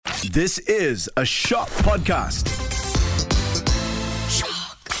This is a Shock Podcast.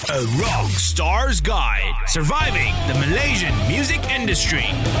 Shock. A Rockstar's Guide. Surviving the Malaysian music industry.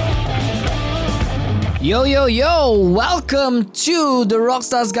 Yo, yo, yo! Welcome to the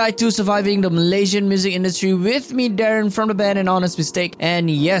Rockstar's Guide to Surviving the Malaysian Music Industry with me, Darren, from the band An Honest Mistake. And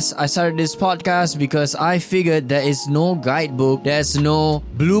yes, I started this podcast because I figured there is no guidebook, there's no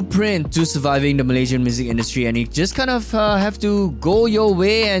blueprint to surviving the Malaysian music industry, and you just kind of have to go your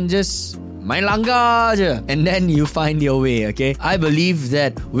way and just main langgar je, and then you find your way, okay? I believe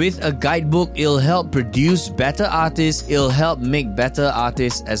that with a guidebook, it'll help produce better artists, it'll help make better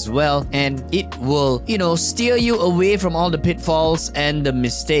artists as well, and it will, steer you away from all the pitfalls and the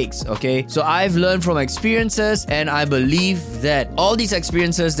mistakes, okay? So I've learned from experiences, and I believe that all these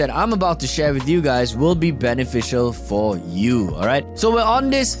experiences that I'm about to share with you guys will be beneficial for you, alright? So we're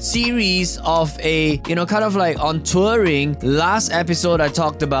on this series of a, kind of like on touring. Last episode, I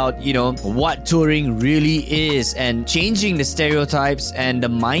talked about, what touring really is and changing the stereotypes and the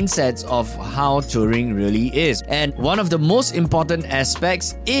mindsets of how touring really is. And one of the most important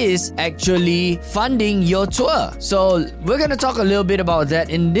aspects is actually funding your tour. So we're going to talk a little bit about that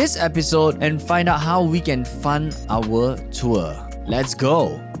in this episode and find out how we can fund our tour. Let's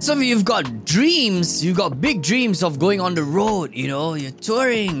go. So if you've got dreams, you've got big dreams of going on the road, you're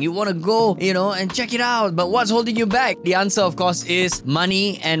touring, you want to go, and check it out. But what's holding you back? The answer, of course, is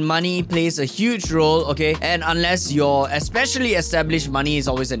money, and money plays a huge role, okay? And unless you're especially established, money is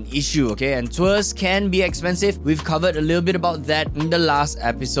always an issue, okay? And tours can be expensive. We've covered a little bit about that in the last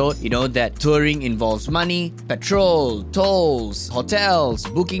episode, that touring involves money, petrol, tolls, hotels,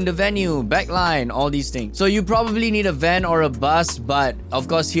 booking the venue, backline, all these things. So you probably need a van or a bus, but of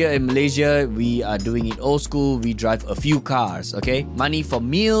course, here in Malaysia, we are doing it old school. We drive a few cars, okay? Money for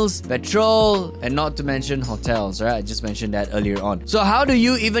meals, petrol, and not to mention hotels, right? I just mentioned that earlier on. So how do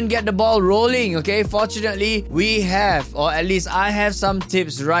you even get the ball rolling, okay? Fortunately, we have, or at least I have some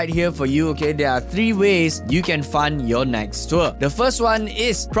tips right here for you, okay? There are 3 ways you can fund your next tour. The first one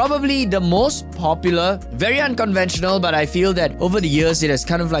is probably the most popular, very unconventional, but I feel that over the years, it has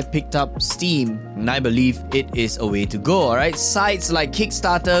kind of like picked up steam, and I believe it is a way to go, alright? Sites like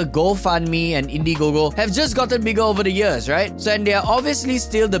Kickstarter, GoFundMe, and Indiegogo have just gotten bigger over the years, right? So, and they are obviously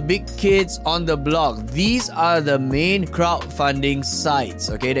still the big kids on the block. These are the main crowdfunding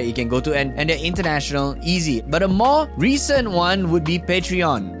sites, okay, that you can go to, and they're international, easy. But a more recent one would be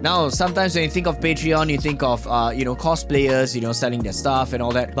Patreon. Now, sometimes when you think of Patreon, you think of, cosplayers, selling their stuff and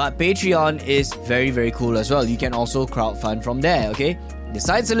all that. But Patreon is very, very cool as well. You can also crowdfund from there, okay? The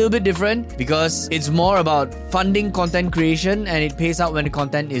site's a little bit different because it's more about funding content creation, and it pays out when the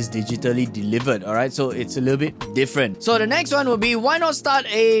content is digitally delivered, alright? So it's a little bit different. So the next one would be, why not start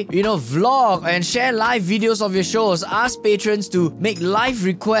a, vlog and share live videos of your shows? Ask patrons to make live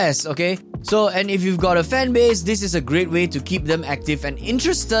requests, okay? So, and if you've got a fan base, this is a great way to keep them active and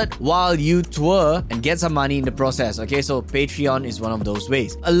interested while you tour and get some money in the process, okay? So Patreon is one of those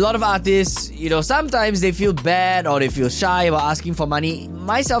ways. A lot of artists, sometimes they feel bad or they feel shy about asking for money,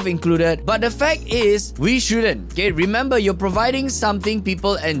 myself included. But the fact is, we shouldn't, okay? Remember, you're providing something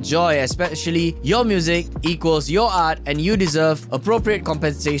people enjoy, especially your music equals your art, and you deserve appropriate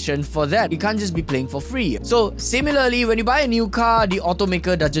compensation for that. You can't just be playing for free. So similarly, when you buy a new car, the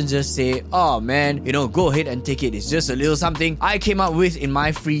automaker doesn't just say, oh man, go ahead and take it. It's just a little something I came up with in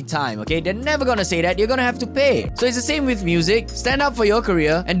my free time, okay? They're never gonna say that. You're gonna have to pay. So it's the same with music. Stand up for your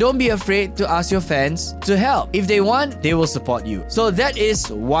career and don't be afraid to ask your fans to help. If they want, they will support you. So that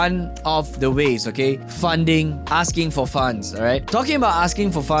is one of the ways, okay? Funding, asking for funds, alright? Talking about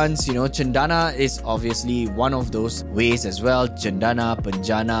asking for funds, Cendana is obviously one of those ways as well. Cendana,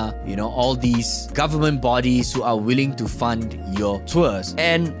 Penjana, all these government bodies who are willing to fund your tours.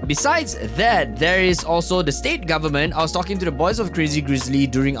 And besides that, there is also the state government. I was talking to the boys of Crazy Grizzly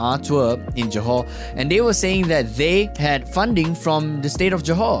during our tour in Johor, and they were saying that they had funding from the state of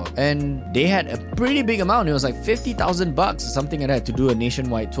Johor, and they had a pretty big amount. It was like $50,000 or something like that to do a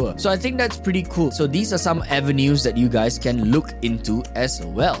nationwide tour. So I think that's pretty cool. So these are some avenues that you guys can look into as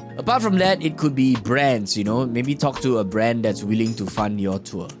well. Apart from that, it could be brands, maybe talk to a brand that's willing to fund your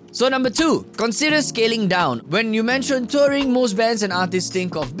tour. So number 2, consider scaling down. When you mention touring, most bands and artists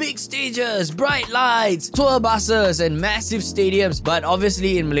think of big stages, bright lights, tour buses and massive stadiums. But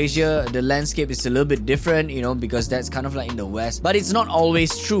obviously in Malaysia, the landscape is a little bit different, because that's kind of like in the West. But it's not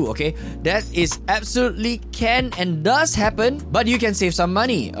always true, okay? That is absolutely can and does happen, but you can save some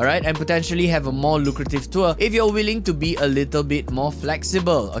money, alright? And potentially have a more lucrative tour if you're willing to be a little bit more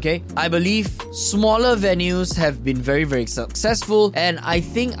flexible, okay? I believe smaller venues have been very, very successful, and I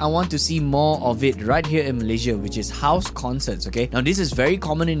think I want to see more of it right here in Malaysia, which is house concerts, okay? Now, this is very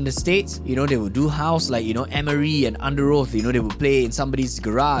common in the States. You know, they would do house like, you know, Emery and Under Oath, you know, they would play in somebody's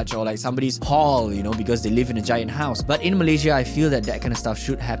garage or like somebody's hall, you know, because they live in a giant house. But in Malaysia, I feel that kind of stuff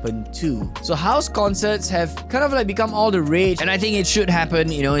should happen too. So house concerts have kind of like become all the rage, and I think it should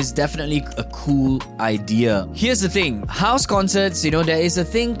happen. You know, it's definitely a cool idea. Here's the thing, house concerts, you know, there is a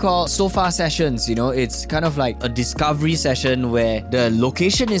thing called sofa sessions. You know, it's kind of like a discovery session where the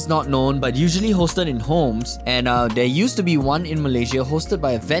location is not known, but usually hosted in homes. And there used to be one in Malaysia hosted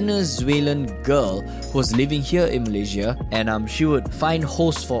by a Venezuelan girl who was living here in Malaysia, and she would find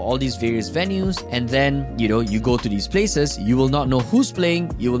hosts for all these various venues, and then, you know, you go to these places, you will not know who's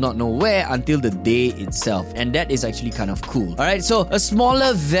playing, you will not know where until the day itself, and that is actually kind of cool. Alright, so a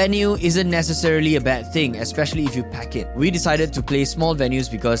smaller venue isn't necessarily a bad thing, especially if you pack it. We decided to play small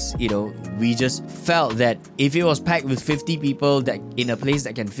venues because, you know, we just felt that if it was packed with 50 people that in a place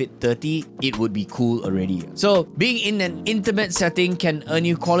that can fit 30, it would be cool already. So being in an intimate setting can earn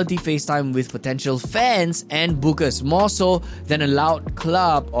you quality FaceTime with potential fans and bookers, more so than a loud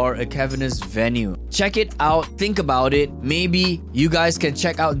club or a cavernous venue. Check it out, think about it. Maybe you guys can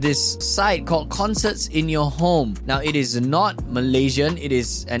check out this site called Concerts in Your Home. Now, it is not Malaysian, it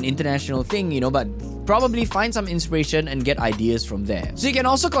is an international thing, you know, but probably find some inspiration and get ideas from there. So you can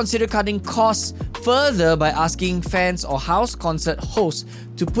also consider cutting costs further by asking fans or house concert hosts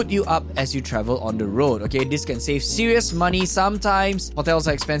to put you up as you travel on the road. Okay, this can save serious money. Sometimes hotels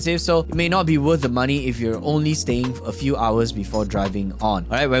are expensive, so it may not be worth the money if you're only staying a few hours before driving on.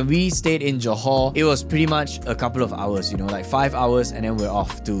 Alright, when we stayed in Johor, it was pretty much a couple of hours, you know, like 5 hours, and then we're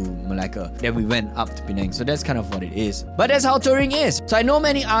off to Malacca. Then we went up to Penang. So that's kind of what it is. But that's how touring is. So I know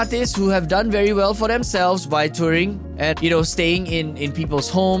many artists who have done very well for themselves by touring and, you know, staying in people's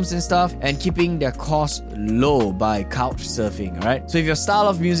homes and stuff and keeping their costs low by couch surfing. Alright, so if your style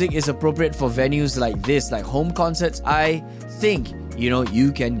of music is appropriate for venues like this, like home concerts, I think, you know,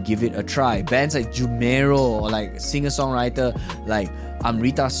 you can give it a try. Bands like Jumero or like singer-songwriter like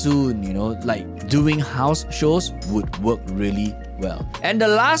Amrita Soon, you know, like doing house shows would work really well. And the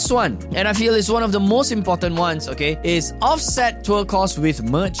last one, and I feel is one of the most important ones, okay, is offset tour costs with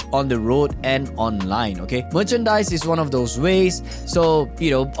merch on the road and online, okay? Merchandise is one of those ways. So,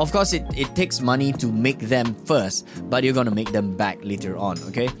 you know, of course it takes money to make them first, but you're gonna make them back later on,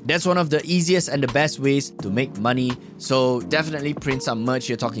 okay? That's one of the easiest and the best ways to make money. So definitely print some merch.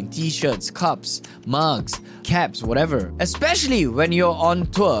 You're talking t-shirts, cups, mugs, caps, whatever. Especially when you're on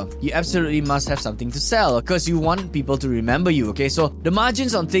tour, you absolutely must have something to sell because you want people to remember you, okay? So the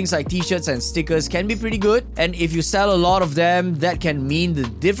margins on things like t-shirts and stickers can be pretty good, and if you sell a lot of them, that can mean the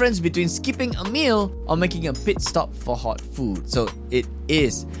difference between skipping a meal or making a pit stop for hot food. So it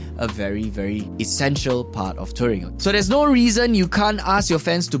is a very, very essential part of touring. So there's no reason you can't ask your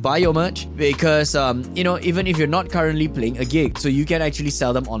fans to buy your merch because, you know, even if you're not currently playing a gig, so you can actually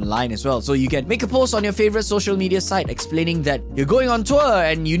sell them online as well. So you can make a post on your favorite social media site explaining that you're going on tour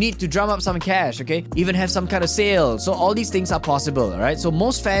and you need to drum up some cash, okay? Even have some kind of sale. So all these things are possible, alright? So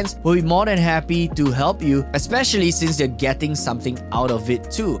most fans will be more than happy to help you, especially since they're getting something out of it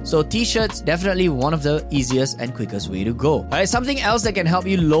too. So t-shirts, definitely one of the easiest and quickest way to go. Alright, something else that can help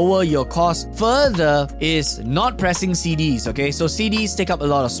you lower your costs further is not pressing CDs, okay? So CDs take up a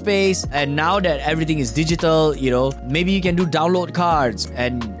lot of space, and now that everything is digital, you know, maybe you can do download cards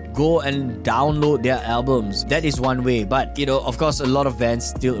and go and download their albums. That is one way. But, you know, of course, a lot of bands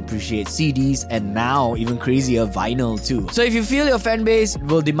still appreciate CDs, and now even crazier, vinyl too. So if you feel your fan base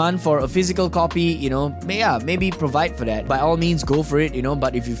will demand for a physical copy, you know, maybe provide for that. By all means, go for it, you know.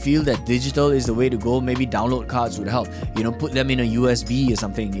 But if you feel that digital is the way to go, maybe download cards would help. You know, put them in a USB or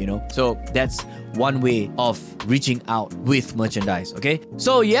something, you know. So that's one way of reaching out with merchandise, okay?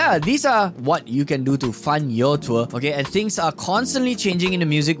 So yeah, these are what you can do to fund your tour, okay? And things are constantly changing in the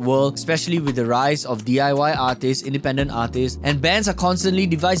music world, especially with the rise of DIY artists, independent artists, and bands are constantly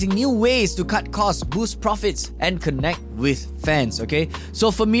devising new ways to cut costs, boost profits, and connect with fans, okay?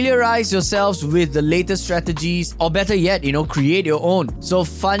 So familiarize yourselves with the latest strategies, or better yet, you know, create your own. So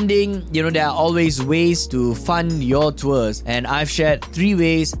funding, you know, there are always ways to fund your tours, and I've shared 3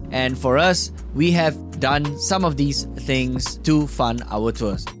 ways, and for us, we have done some of these things to fund our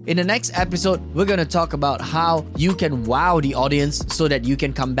tours. In the next episode, we're going to talk about how you can wow the audience so that you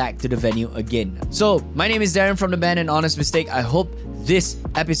can come back to the venue again. So, my name is Darren from the band An Honest Mistake. I hope this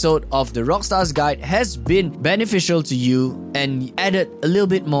episode of the Rockstar's Guide has been beneficial to you and added a little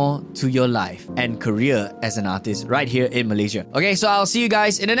bit more to your life and career as an artist right here in Malaysia. Okay, so I'll see you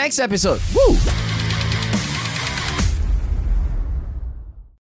guys in the next episode. Woo!